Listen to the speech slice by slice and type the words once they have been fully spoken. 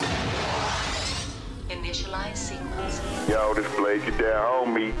Initialize sequence. Yo, this Blaze, you there,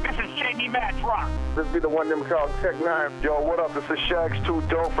 homie. This is Jamie Rock. This be the one them called Tech 9. Yo, what up? This is Shag's Too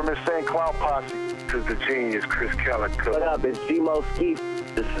Dope from Insane Clown Posse. This is the genius, Chris Calico. What up? It's G-Mo Ski.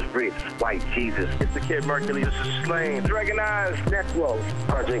 This is Rich, White Jesus. It's the Kid Mercury. This is Slain. Recognize Necro,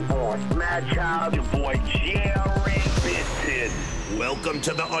 Project Born, Madchild, Your boy Jerry Bitted. Welcome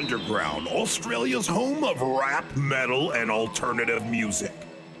to the Underground, Australia's home of rap, metal, and alternative music.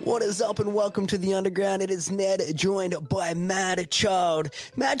 What is up and welcome to the Underground. It is Ned, joined by Madchild.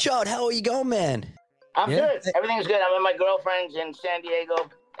 Madchild, how are you going, man? I'm good. Everything's good. I'm with my girlfriend's in San Diego.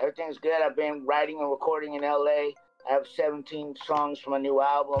 Everything's good. I've been writing and recording in LA. I have 17 songs from a new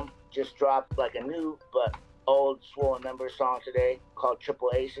album. Just dropped like a new but old Swollen Member song today called Triple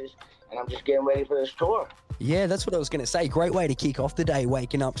Aces. And I'm just getting ready for this tour. Yeah, that's what I was going to say. Great way to kick off the day,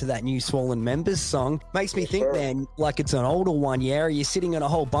 waking up to that new Swollen Members song. Makes me think, man, like it's an older one, yeah? Are you sitting on a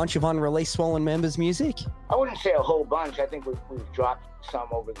whole bunch of unreleased Swollen Members music? I wouldn't say a whole bunch. I think we've dropped some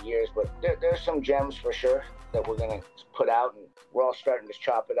over the years, but there's some gems for sure that we're going to put out, and we're all starting to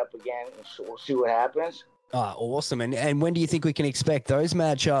chop it up again, and so we'll see what happens. Awesome. And when do you think we can expect those,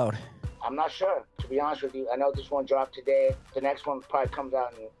 Madchild? I'm not sure, to be honest with you. I know this one dropped today. The next one probably comes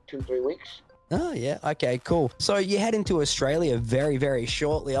out in 2-3 weeks. Oh, yeah. Okay, cool. So you head into Australia very, very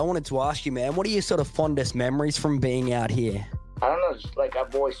shortly. I wanted to ask you, man, what are your sort of fondest memories from being out here? I don't know, just like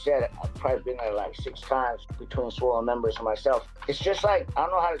I've always said, I've probably been there like 6 times between Swollen Members and myself. It's just like, I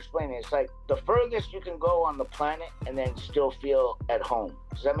don't know how to explain it. It's like the furthest you can go on the planet and then still feel at home.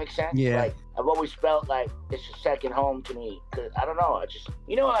 Does that make sense? Yeah. Like, I've always felt like it's a second home to me. Cause I don't know, I just,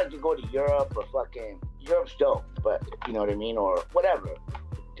 you know, I could go to Europe or Europe's dope, but you know what I mean? Or whatever.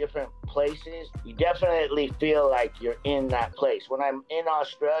 Different places, you definitely feel like you're in that place. When I'm in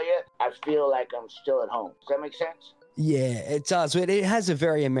Australia, I feel like I'm still at home. Does that make sense? Yeah, it does. But it has a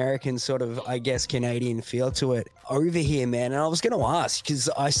very American sort of, I guess, Canadian feel to it over here, man. And I was going to ask, because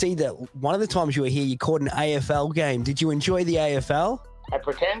I see that one of the times you were here, you caught an AFL game. Did you enjoy the AFL? I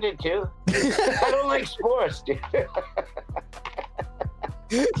pretended to. I don't like sports, dude.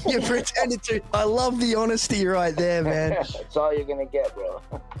 You pretended to. I love the honesty right there, man. That's all you're going to get, bro.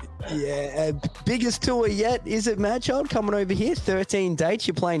 Yeah, biggest tour yet, is it, Madchild, coming over here? 13 dates.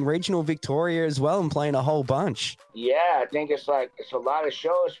 You're playing regional Victoria as well and playing a whole bunch. Yeah, I think it's a lot of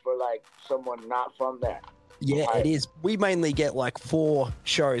shows for like someone not from there. Yeah, it is. We mainly get like 4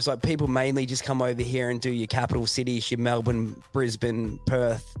 shows. Like people mainly just come over here and do your capital cities, your Melbourne, Brisbane,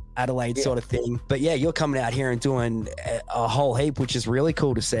 Perth, Adelaide sort of thing. But yeah, you're coming out here and doing a whole heap, which is really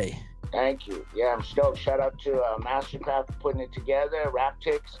cool to see. Thank you. Yeah, I'm stoked. Shout out to Mastercraft for putting it together.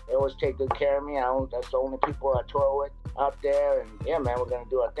 Raptics, they always take good care of me. That's the only people I tour with out there. And yeah, man, we're going to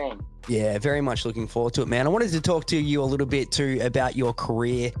do our thing. Yeah, very much looking forward to it, man. I wanted to talk to you a little bit too about your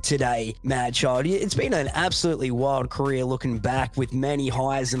career today, Madchild. It's been an absolutely wild career looking back with many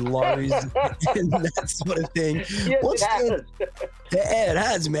highs and lows and that sort of thing. Yes, it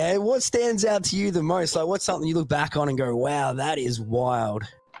has, man. What stands out to you the most? Like, what's something you look back on and go, wow, that is wild?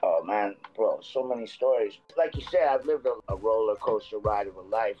 Oh, man, bro, so many stories. Like you said, I've lived a roller coaster ride of a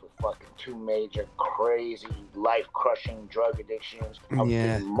life with fucking 2 major, crazy, life-crushing drug addictions. I've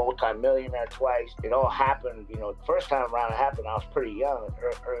been multi-millionaire twice. It all happened, the first time around it happened, I was pretty young,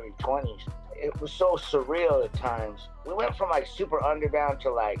 early 20s. It was so surreal at times. We went from like super underground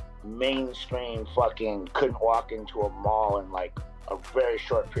to like mainstream fucking couldn't walk into a mall in like a very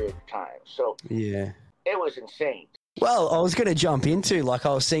short period of time. So yeah, it was insane. Well, I was going to jump into, like,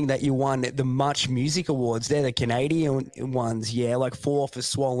 I was seeing that you won the Much Music Awards. They're the Canadian ones, yeah, like 4 for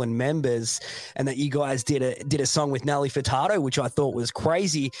Swollen Members, and that you guys did a song with Nelly Furtado, which I thought was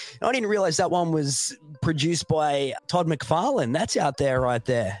crazy. And I didn't realize that one was produced by Todd McFarlane. That's out there right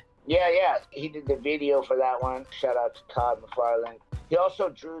there. Yeah, he did the video for that one. Shout out to Todd McFarlane. He also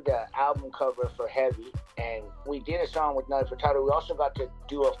drew the album cover for Heavy, and we did a song with Nelly Furtado. We also got to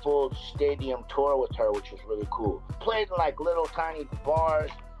do a full stadium tour with her, which was really cool. Played in like little tiny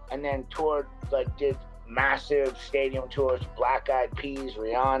bars, and then toured, like did massive stadium tours, Black Eyed Peas,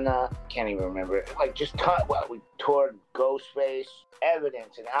 Rihanna, can't even remember. Like just we toured Ghostface,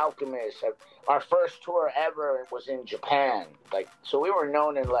 Evidence, and Alchemist. Our first tour ever was in Japan. Like, so we were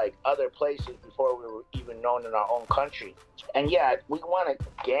known in like other places before we were even known in our own country. And yeah, we won a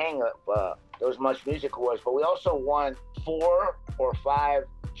gang of those Much Music Awards, but we also won 4 or 5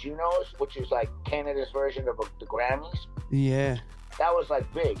 Junos, which is like Canada's version of the Grammys. Yeah. That was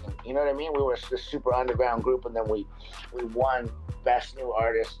like big, you know what I mean? We were this super underground group, and then we won Best New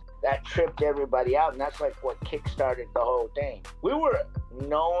Artist that tripped everybody out, and that's like what kickstarted the whole thing. We were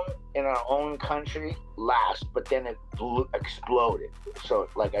known in our own country last, but then it exploded. So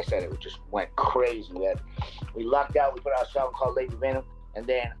like I said, it just went crazy. We lucked out. We put out a song called Lady Venom, and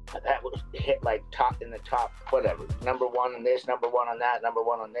then that was hit like top in the top, whatever. Number one on this, number one on that, number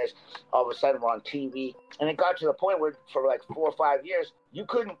one on this. All of a sudden we're on TV. And it got to the point where for like 4 or 5 years, you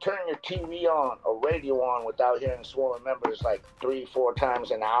couldn't turn your TV on or radio on without hearing Swollen Members like 3-4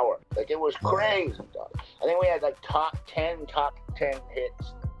 times an hour. Like, it was crazy, dog. I think we had like top 10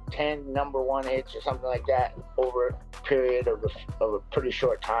 hits, 10 number one hits or something like that over a period of a pretty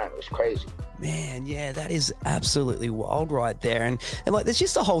short time. It was crazy. Man, yeah, that is absolutely wild right there. And like, there's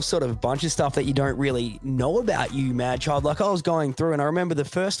just a whole sort of bunch of stuff that you don't really know about you, Madchild. Like, I was going through, and I remember the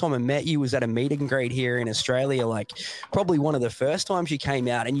first time I met you was at a meet and greet here in Australia, like probably one of the first times you came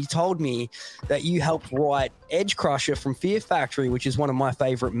out, and you told me that you helped write Edge Crusher from Fear Factory, which is one of my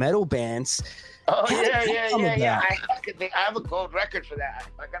favorite metal bands. Oh, yeah. I have a gold record for that.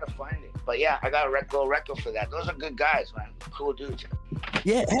 I gotta find it. But yeah, I got a gold record for that. Those are good guys, man. Cool dudes.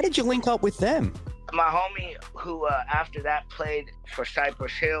 Yeah, how did you link up with them? My homie who after that played for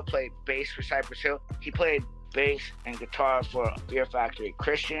Cypress Hill, played bass for Cypress Hill. He played bass and guitar for Fear Factory,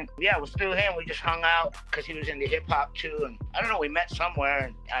 Christian. Yeah, it was through him. We just hung out because he was into hip hop too. And I don't know, we met somewhere,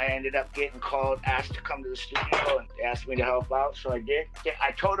 and I ended up getting called, asked to come to the studio, and they asked me to help out, so I did. Yeah,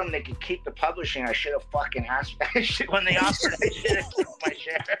 I told them they could keep the publishing. I should have fucking asked that shit when they offered. I should have kept my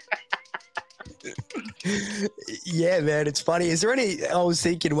share. Yeah, man, it's funny. Is there I was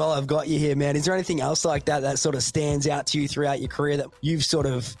thinking, well, I've got you here, man. Is there anything else like that sort of stands out to you throughout your career that you've sort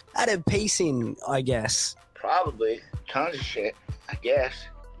of had a piece in, I guess? Probably. Tons of shit, I guess.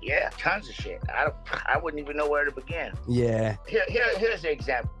 Yeah, tons of shit. I wouldn't even know where to begin. Yeah. Here's the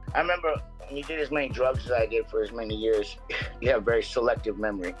example. I remember when you did as many drugs as I did for as many years, you have very selective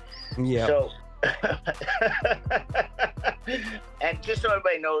memory. Yeah. So, and just so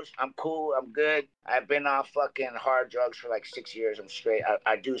everybody knows, I'm cool, I'm good. I've been off fucking hard drugs for like 6 years. I'm straight.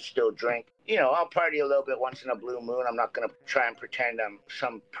 I do still drink. You know, I'll party a little bit once in a blue moon. I'm not going to try and pretend I'm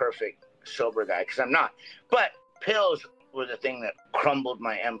some perfect sober guy, because I'm not. But pills were the thing that crumbled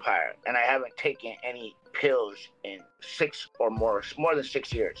my empire, and I haven't taken any pills in more than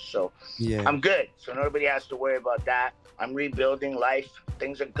 6 years. So yeah, I'm good. So nobody has to worry about that. I'm rebuilding life.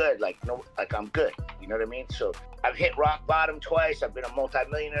 Things are good. Like I'm good. You know what I mean? So I've hit rock bottom twice. I've been a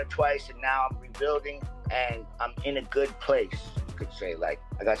multimillionaire twice, and now I'm rebuilding, and I'm in a good place. You could say, like,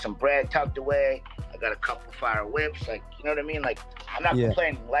 I got some bread tucked away. I got a couple fire whips. Like, you know what I mean? Like, I'm not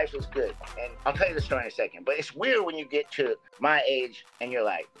complaining. Life is good. And I'll tell you the story in a second. But it's weird when you get to my age and you're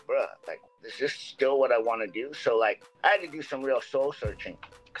like, bruh, like, is this still what I want to do? So, like, I had to do some real soul searching,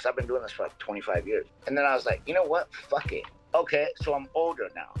 because I've been doing this for like 25 years. And then I was like, you know what? Fuck it. Okay, so I'm older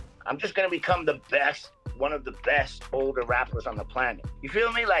now. I'm just going to become one of the best older rappers on the planet. You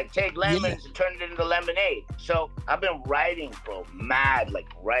feel me? Like, take lemons and turn it into lemonade. So I've been writing, bro, mad, like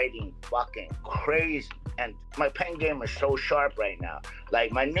writing fucking crazy. And my pen game is so sharp right now.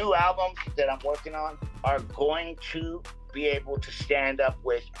 Like, my new albums that I'm working on are going to be able to stand up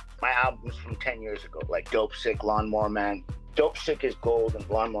with my albums from 10 years ago, like Dope Sick, Lawnmower Man. Dope Sick is gold, and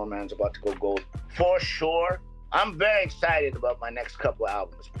Lawnmower Man's about to go gold for sure. I'm very excited about my next couple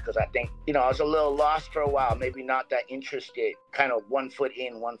albums, because I think, you know, I was a little lost for a while, maybe not that interested, kind of 1 foot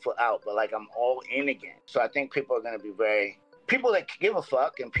in, 1 foot out, but like I'm all in again. So I think people are going to be people that give a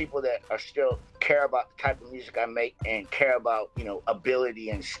fuck, and people that are still care about the type of music I make and care about, you know, ability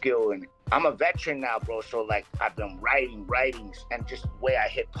and skill. And I'm a veteran now, bro. So like, I've been writing, and just the way I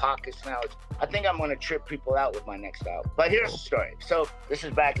hit pockets now, I think I'm going to trip people out with my next album. But here's the story. So this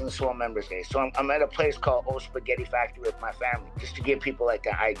is back in the Swole Members days. So I'm at a place called Old Spaghetti Factory with my family, just to give people like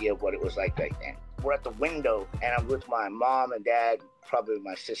an idea of what it was like back then. We're at the window, and I'm with my mom and dad, probably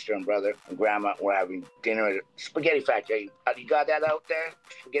my sister and brother and grandma. We're having dinner at a Spaghetti Factory. You got that out there?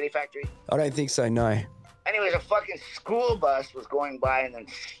 Spaghetti Factory? I don't think so, no. Anyways, a fucking school bus was going by and then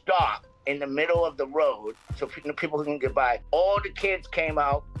stopped in the middle of the road so people can get by. All the kids came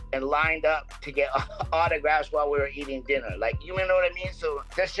out and lined up to get autographs while we were eating dinner. Like, you know what I mean? So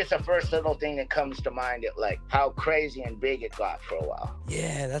that's just the first little thing that comes to mind, at like how crazy and big it got for a while.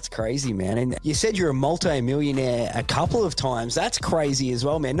 Yeah, that's crazy, man. And you said you're a multi-millionaire a couple of times. That's crazy as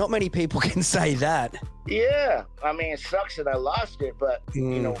well, man. Not many people can say that. Yeah, I mean, it sucks that I lost it, but you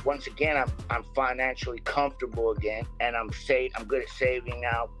know, once again, I'm financially comfortable again, and I'm good at saving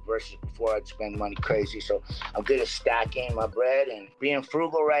now versus before I'd spend money crazy. So I'm good at stacking my bread and being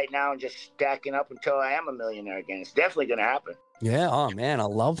frugal right now, and just stacking up until I am a millionaire again. It's definitely gonna happen. Yeah. Oh man, I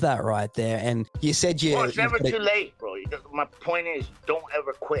love that right there. And you said Well, it's never too late, bro. My point is, don't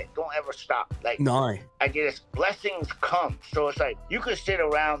ever quit. Don't ever stop. Like, No. I guess blessings come. So it's like, you could sit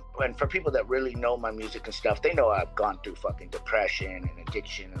around, and for people that really know my music and stuff, they know I've gone through fucking depression and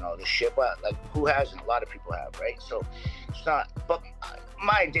addiction and all this shit. But like, who hasn't? A lot of people have, right? So it's not, but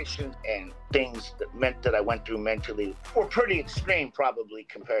my addiction and things that meant that I went through mentally were pretty extreme, probably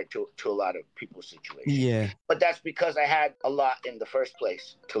compared to a lot of people's situations. Yeah. But that's because I had a lot in the first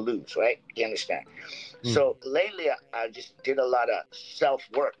place to lose, right? You understand? So lately, I just did a lot of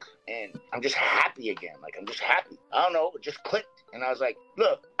self-work, and I'm just happy again. Like, I'm just happy. I don't know, it just clicked. And I was like,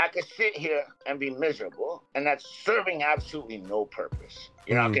 look, I could sit here and be miserable, and that's serving absolutely no purpose.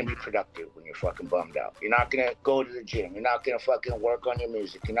 You're not going to be productive when you're fucking bummed out. You're not going to go to the gym. You're not going to fucking work on your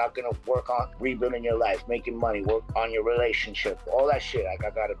music. You're not going to work on rebuilding your life, making money, work on your relationship, all that shit. Like, I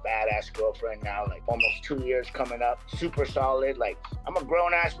got a badass girlfriend now, like almost 2 years coming up, super solid. Like, I'm a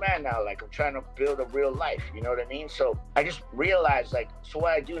grown-ass man now. Like, I'm trying to build a real life. You know what I mean? So I just realized, like, so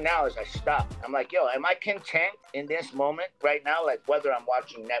what I do now is I stop. I'm like, yo, am I content in this moment right now? Like, whether I'm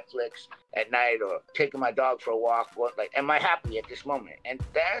watching Netflix at night or taking my dog for a walk, what, like, am I happy at this moment? And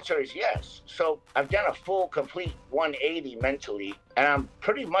the answer is yes. So I've done a full, complete 180 mentally, and I'm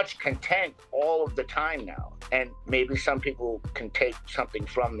pretty much content all of the time now. And maybe some people can take something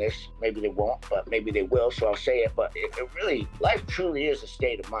from this. Maybe they won't, but maybe they will, so I'll say it. But it really, life truly is a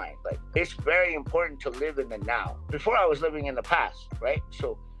state of mind. Like, it's very important to live in the now. Before, I was living in the past, right?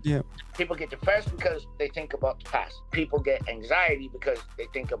 So yeah, people get depressed because they think about the past. People get anxiety because they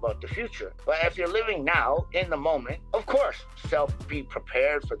think about the future. But if you're living now, in the moment, of course, be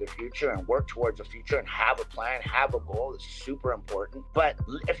prepared for the future and work towards the future and have a plan, have a goal. It's super important. But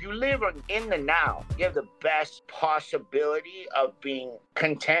if you live in the now, you have the best possibility of being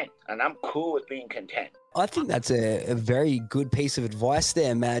content. And I'm cool with being content. I think that's a very good piece of advice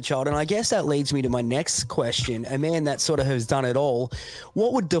there, Madchild. And I guess that leads me to my next question. A man that sort of has done it all,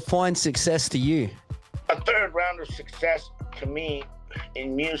 what would define success to you? A third round of success to me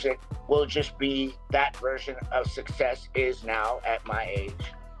in music will just be that version of success is now at my age.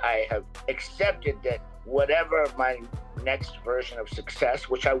 I have accepted that whatever my next version of success,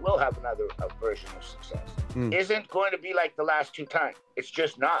 which I will have another version of success, isn't going to be like the last two times. It's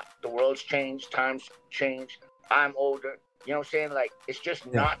just not. The world's changed, times change. I'm older. You know what I'm saying? Like, it's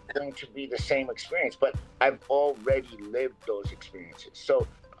just not going to be the same experience, but I've already lived those experiences. So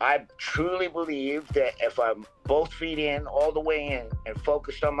I truly believe that if I'm both feet in, all the way in, and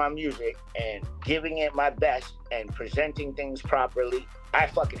focused on my music and giving it my best and presenting things properly, I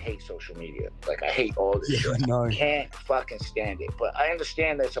fucking hate social media. Like, I hate all this shit. No. I can't fucking stand it. But I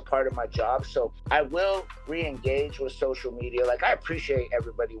understand that it's a part of my job, so I will re-engage with social media. Like, I appreciate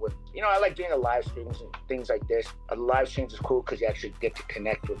everybody with, I like doing the live streams and things like this. The live streams is cool because you actually get to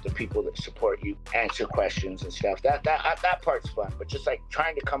connect with the people that support you, answer questions and stuff. That part's fun. But just like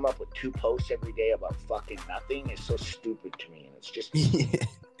trying to come up with 2 posts every day about fucking nothing is so stupid to me. And it's just...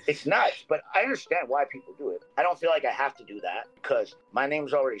 It's nuts, but I understand why people do it. I don't feel like I have to do that because my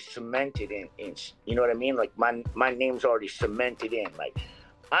name's already cemented in you know what I mean? Like, my name's already cemented in. Like,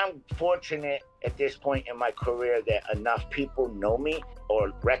 I'm fortunate at this point in my career that enough people know me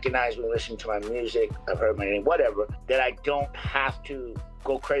or recognize me, listen to my music, I've heard my name, whatever, that I don't have to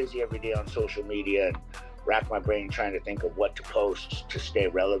go crazy every day on social media and rack my brain trying to think of what to post to stay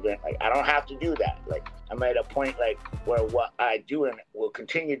relevant. Like, I don't have to do that. Like, I'm at a point like where what I do and will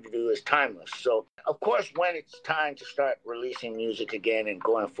continue to do is timeless. So of course, when it's time to start releasing music again and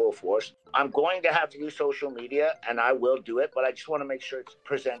going full force, I'm going to have to use social media, and I will do it, but I just want to make sure it's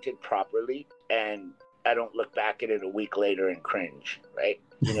presented properly and I don't look back at it a week later and cringe, right?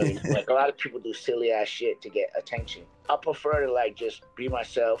 You know, like, a lot of people do silly ass shit to get attention. I prefer to like just be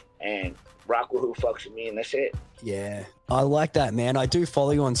myself and rock with who fucks with me, and that's it. Yeah, I like that, man. I do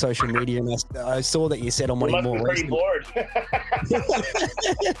follow you on social media, and I saw that you said on one of your more pretty bored.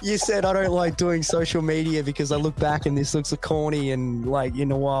 You said, I don't like doing social media because I look back and this looks corny, and like,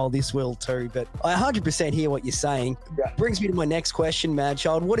 in a while this will too. But I 100% hear what you're saying. Yeah. Brings me to my next question,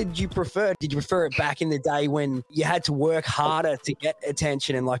 Madchild. What did you prefer? Did you prefer it back in the day when you had to work harder to get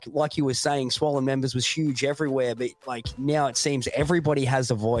attention, and like you were saying, Swollen Members was huge everywhere, but like now it seems everybody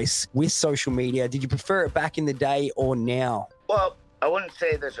has a voice with social media. Did you prefer it back in the day or now? Well, I wouldn't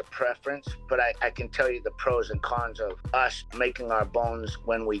say there's a preference, but I can tell you the pros and cons of us making our bones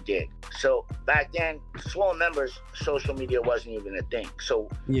when we did. So back then, Swollen Members, social media wasn't even a thing. So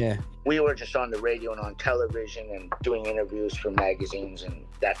yeah, we were just on the radio and on television and doing interviews for magazines and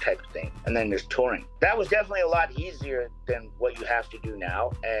that type of thing. And then there's touring. That was definitely a lot easier than what you have to do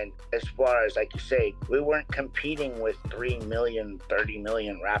now. And as far as, like you say, we weren't competing with 3 million, 30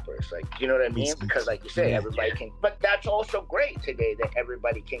 million rappers. Like, you know what I mean? Because like you say, everybody can, but that's also great today that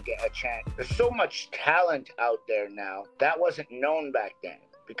everybody can get a chance. There's so much talent out there now that wasn't known back then,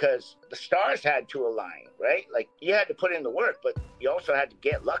 because the stars had to align, right? Like, you had to put in the work, but you also had to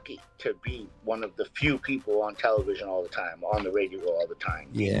get lucky to be one of the few people on television all the time, on the radio all the time,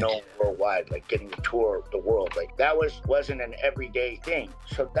 known worldwide, like getting to tour the world. Like, that wasn't an everyday thing.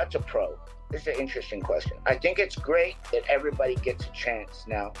 So that's a pro. This is an interesting question. I think it's great that everybody gets a chance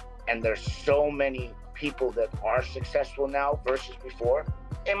now, and there's so many people that are successful now versus before.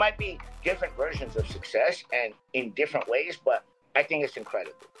 It might be different versions of success and in different ways, but I think it's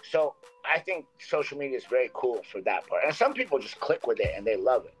incredible. So I think social media is very cool for that part. And some people just click with it and they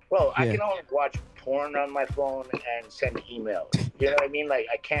love it. Well, I can only watch porn on my phone and send emails. You know what I mean? Like,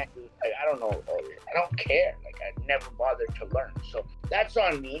 I can't do, I don't know all this. I don't care. Like, I never bothered to learn. So that's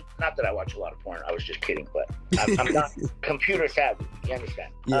on me. Not that I watch a lot of porn. I was just kidding, but I'm not computer savvy. You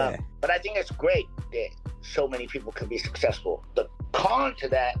understand? Yeah. But I think it's great that so many people can be successful. The con to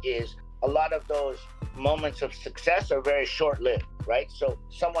that is a lot of those moments of success are very short-lived, right? So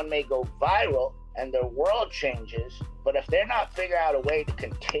someone may go viral and their world changes, but if they're not figuring out a way to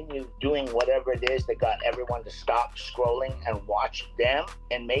continue doing whatever it is that got everyone to stop scrolling and watch them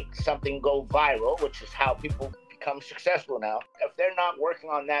and make something go viral, which is how people become successful now, if they're not working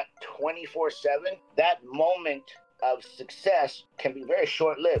on that 24/7, that moment of success can be very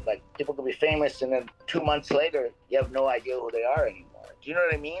short-lived. Like, people can be famous and then 2 months later, you have no idea who they are anymore. Do you know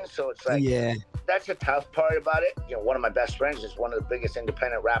what I mean? So it's like, that's a tough part about it. You know, one of my best friends is one of the biggest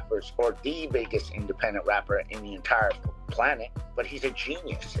independent rappers, or the biggest independent rapper in the entire planet, but he's a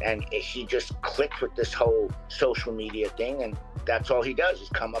genius. And he just clicked with this whole social media thing, and that's all he does is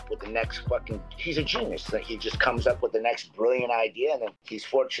come up with the next he's a genius. That he just comes up with the next brilliant idea, and then he's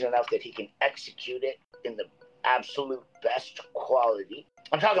fortunate enough that he can execute it in the absolute best quality.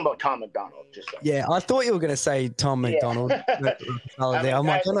 I'm talking about Tom McDonald. I thought you were going to say Tom McDonald. I'm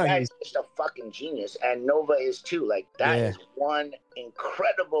like, he's just a fucking genius, and Nova is too. Like, that is one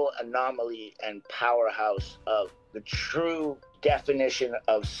incredible anomaly and powerhouse of the true definition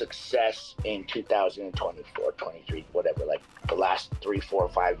of success in 2024, 23, whatever. Like, the last 3, 4,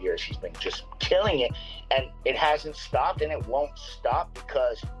 5 years, he's been just killing it, and it hasn't stopped, and it won't stop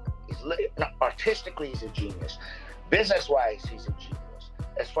because artistically, he's a genius. Business-wise, he's a genius.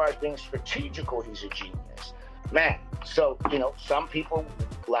 As far as being strategical, he's a genius. Man, so, you know, some people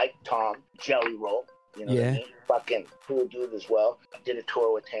like Tom, Jelly Roll, you know what I mean? Fucking cool dude as well. I did a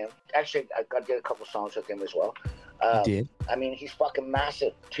tour with him. Actually, I did a couple songs with him as well. Did? I mean, he's fucking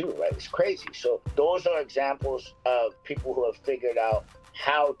massive too, right? It's crazy. So those are examples of people who have figured out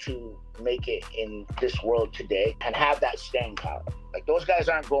how to make it in this world today and have that staying power. Like, those guys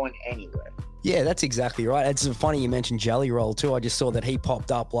aren't going anywhere. Yeah, that's exactly right. It's funny you mentioned Jelly Roll too. I just saw that he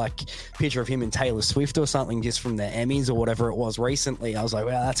popped up, like, picture of him and Taylor Swift or something just from the Emmys or whatever it was recently. I was like,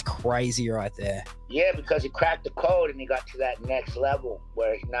 wow, that's crazy right there. Yeah, because he cracked the code and he got to that next level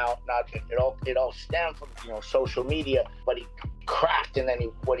where now it all stemmed from, you know, social media, but he cracked, and then he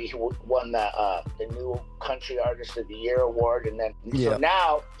won the new Country Artist of the Year award, and then so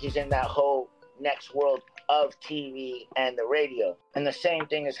now he's in that whole next world of TV and the radio. And the same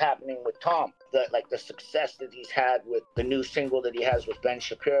thing is happening with Tom. The success that he's had with the new single that he has with Ben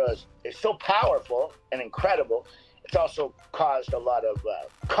Shapiro is so powerful and incredible. It's also caused a lot of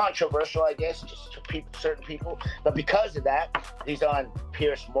controversial, I guess, just to certain people. But because of that, he's on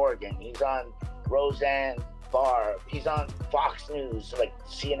Piers Morgan. He's on Roseanne Barr. He's on Fox News, like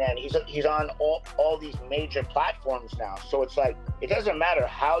CNN. He's on all these major platforms now. So it's like, it doesn't matter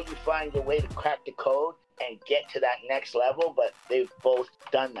how you find your way to crack the code and get to that next level, but they've both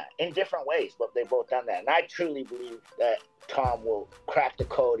done that in different ways, but they've both done that. And I truly believe that Tom will crack the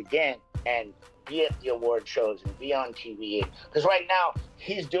code again and be at the award shows and be on TV. Because right now,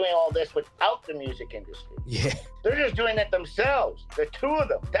 he's doing all this without the music industry. Yeah. They're just doing it themselves. The two of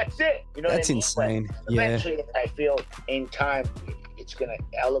them. That's it. You know That's what I mean? insane. But eventually, I feel in time, it's going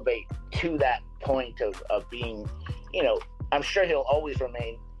to elevate to that point of being, you know, I'm sure he'll always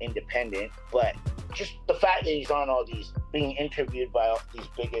remain independent, but just the fact that he's on all these, being interviewed by all these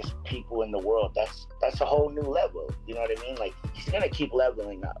biggest people in the world, that's a whole new level. You know what I mean? Like, he's going to keep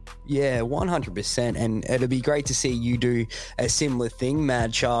leveling up. Yeah, 100%. And it'll be great to see you do a similar thing,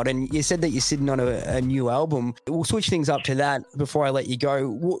 Madchild. And you said that you're sitting on a new album. We'll switch things up to that before I let you go.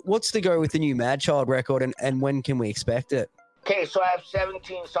 What's the go with the new Madchild record, and when can we expect it? Okay, so I have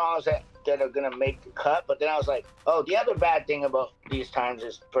 17 songs that are gonna make the cut, but then I was like, oh, the other bad thing about these times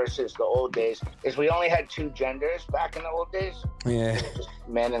is versus the old days is we only had 2 genders back in the old days. Yeah. Just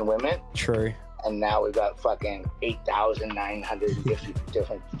men and women. True. And now we've got fucking 8,950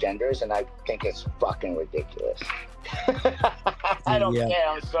 different genders, and I think it's fucking ridiculous. I don't care.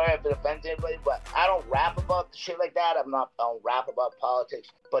 I'm sorry if it offends anybody, but I don't rap about shit like that. I don't rap about politics.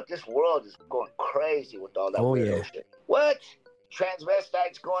 But this world is going crazy with all that weirdo shit. What?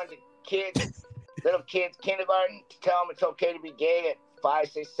 Transvestites going to kids, little kids, kindergarten to tell them it's okay to be gay at 5,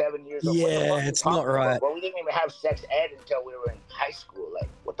 6, 7 years old. Yeah, it's not right. Well, we didn't even have sex ed until we were in high school. Like,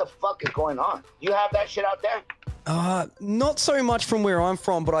 what the fuck is going on? You have that shit out there? Not so much from where I'm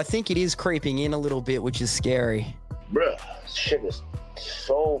from, but I think it is creeping in a little bit, which is scary. Bruh, shit is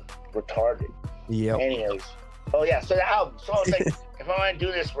so retarded. Yeah. Anyways. Oh, yeah, so the album. So I was like, if I want to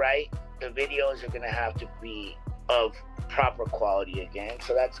do this right, the videos are going to have to be of proper quality again.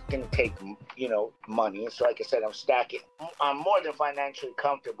 So that's going to take, money. So like I said, I'm stacking. I'm more than financially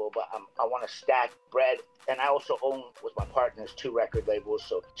comfortable, but I want to stack bread. And I also own, with my partners, 2 record labels.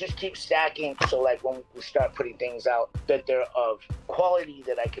 So just keep stacking. So like when we start putting things out, that they're of quality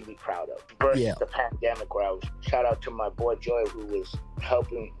that I can be proud of. Versus the pandemic, where I was, shout out to my boy Joy, who was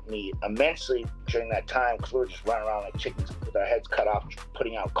helping me immensely during that time, because we were just running around like chickens with our heads cut off,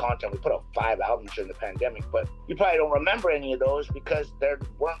 putting out content. We put out 5 albums during the pandemic, but you probably don't remember any of those because there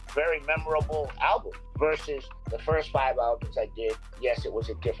weren't very memorable albums. Versus the first 5 albums I did, yes, it was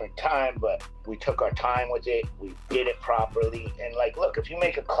a different time, but we took our time with it. We did it properly. And like, look, if you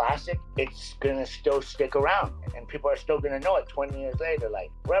make a classic, it's gonna still stick around, and people are still gonna know it 20 years later. Like,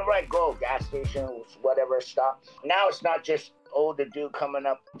 wherever I go, gas stations, whatever, stop. Now it's not just older dude coming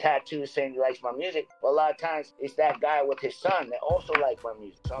up, tattoos, saying he likes my music. But a lot of times it's that guy with his son that also like my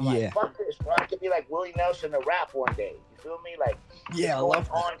music. So I'm like, fuck this, bro. I could be like Willie Nelson to rap one day. You feel me? Like, I love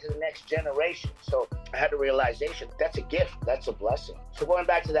that. On to the next generation. So I had a realization, that's a gift, that's a blessing. So going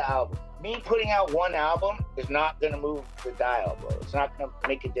back to the album, me putting out 1 album is not going to move the dial, bro. It's not going to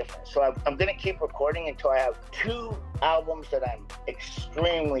make a difference. So I'm going to keep recording until I have 2 albums that I'm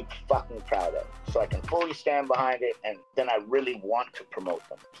extremely fucking proud of. So I can fully stand behind it, and then I really want to promote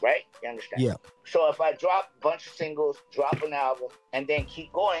them, right? You understand? Yeah. So if I drop a bunch of singles, drop an album, and then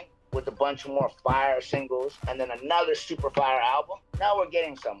keep going with a bunch of more fire singles, and then another super fire album, now we're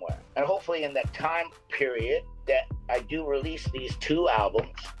getting somewhere. And hopefully in that time period that I do release these 2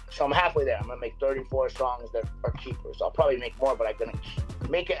 albums, so I'm halfway there. I'm going to make 34 songs that are keepers. I'll probably make more, but I'm going to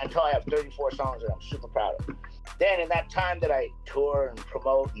make it until I have 34 songs that I'm super proud of. Then in that time that I tour and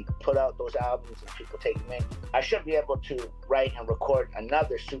promote and put out those albums and people take them in, I should be able to write and record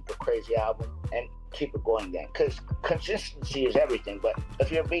another super crazy album and keep it going then. Because consistency is everything. But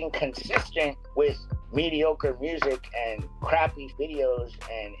if you're being consistent with mediocre music and crappy videos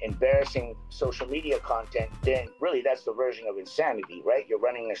and embarrassing social media content, then really that's the version of insanity, right? You're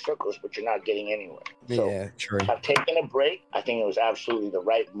running in circles, but you're not getting anywhere. So true. I've taken a break. I think it was absolutely the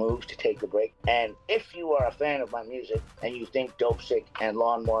right move to take a break. And if you are a fan of my music and you think Dope Sick and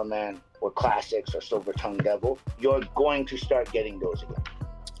Lawnmower Man or Classics or Silver Tongue Devil, you're going to start getting those again.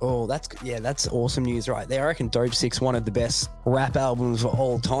 Oh, that's awesome news right there. I reckon Dope Sick's one of the best rap albums of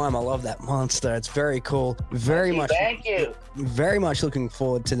all time. I love that monster. It's very cool. Thank you. Very much looking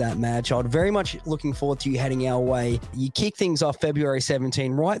forward to that, Madchild. Very much looking forward to you heading our way. You kick things off February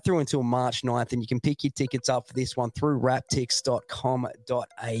 17 right through until March 9th, and you can pick your tickets up for this one through raptix.com.au.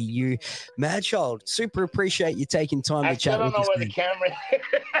 Madchild, super appreciate you taking time to chat with us. I still don't know where the camera is.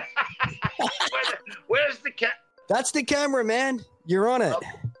 Where's the camera? That's the camera, man. You're on it. Oh,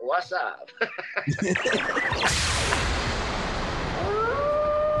 what's up?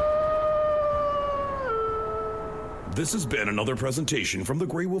 This has been another presentation from the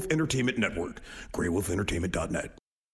Grey Wolf Entertainment Network, greywolfentertainment.net.